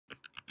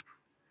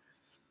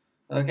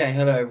Okay,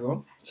 hello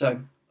everyone.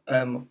 So,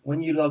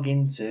 when you log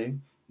into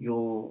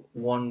your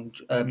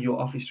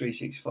Office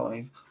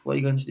 365, what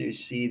you're going to do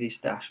is see this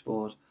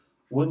dashboard.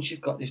 Once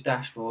you've got this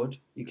dashboard,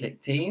 you click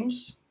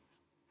Teams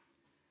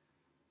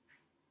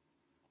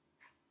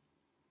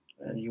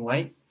and you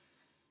wait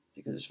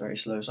because it's very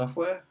slow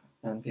software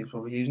and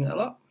people are using it a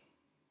lot.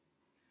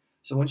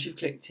 So once you've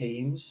clicked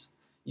Teams,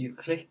 you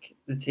click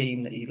the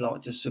team that you'd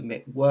like to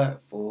submit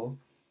work for,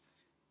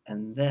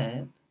 and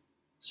then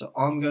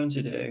I'll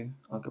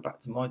go back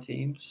to my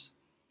teams.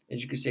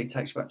 As you can see, it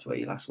takes you back to where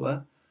you last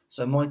were.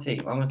 So my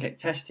team, I'm going to click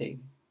Test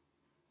Team.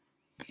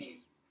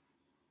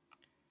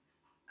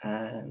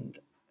 And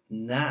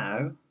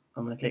now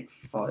I'm going to click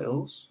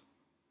Files.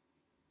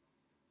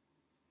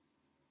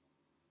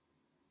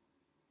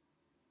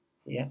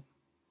 Yeah.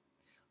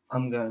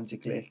 I'm going to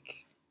click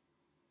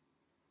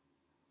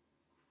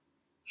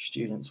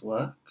Students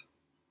Work.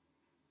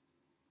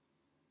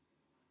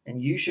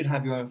 And you should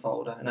have your own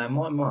folder. Now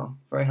my mum,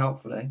 very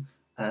helpfully,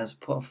 has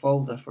put a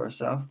folder for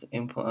herself to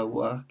input her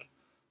work.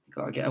 You've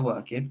got to get her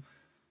work in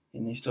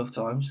these tough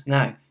times.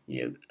 Now,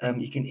 you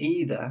can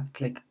either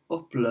click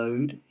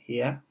Upload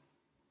here.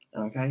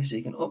 Okay, so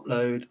you can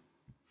upload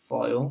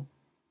file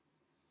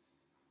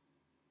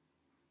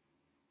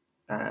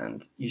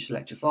and you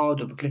select your file,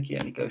 double click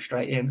it and it goes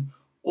straight in.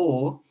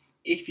 Or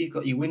if you've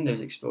got your Windows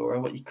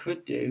Explorer, what you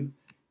could do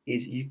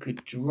is you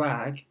could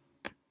drag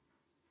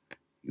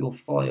your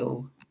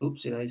file,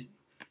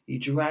 you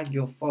drag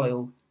your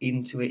file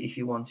into it if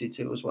you wanted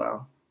to as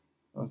well.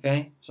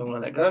 Okay, so I'm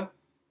going to let go. It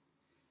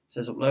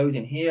says upload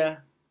in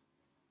here.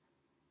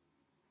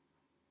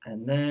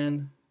 And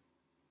then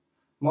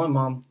my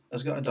mum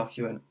has got a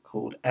document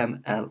called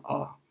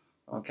MLR.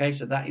 Okay,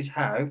 so that is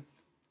how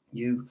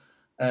you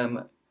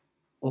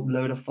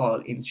upload a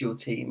file into your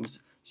Teams.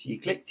 So you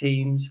click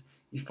Teams,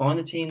 you find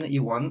the team that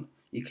you want,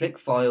 you click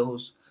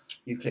Files,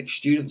 you click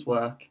Students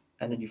Work,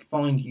 and then you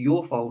find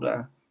your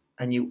folder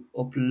and you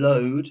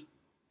upload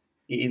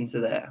it into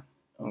there.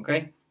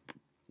 Okay,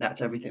 that's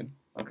everything.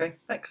 Okay,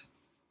 thanks.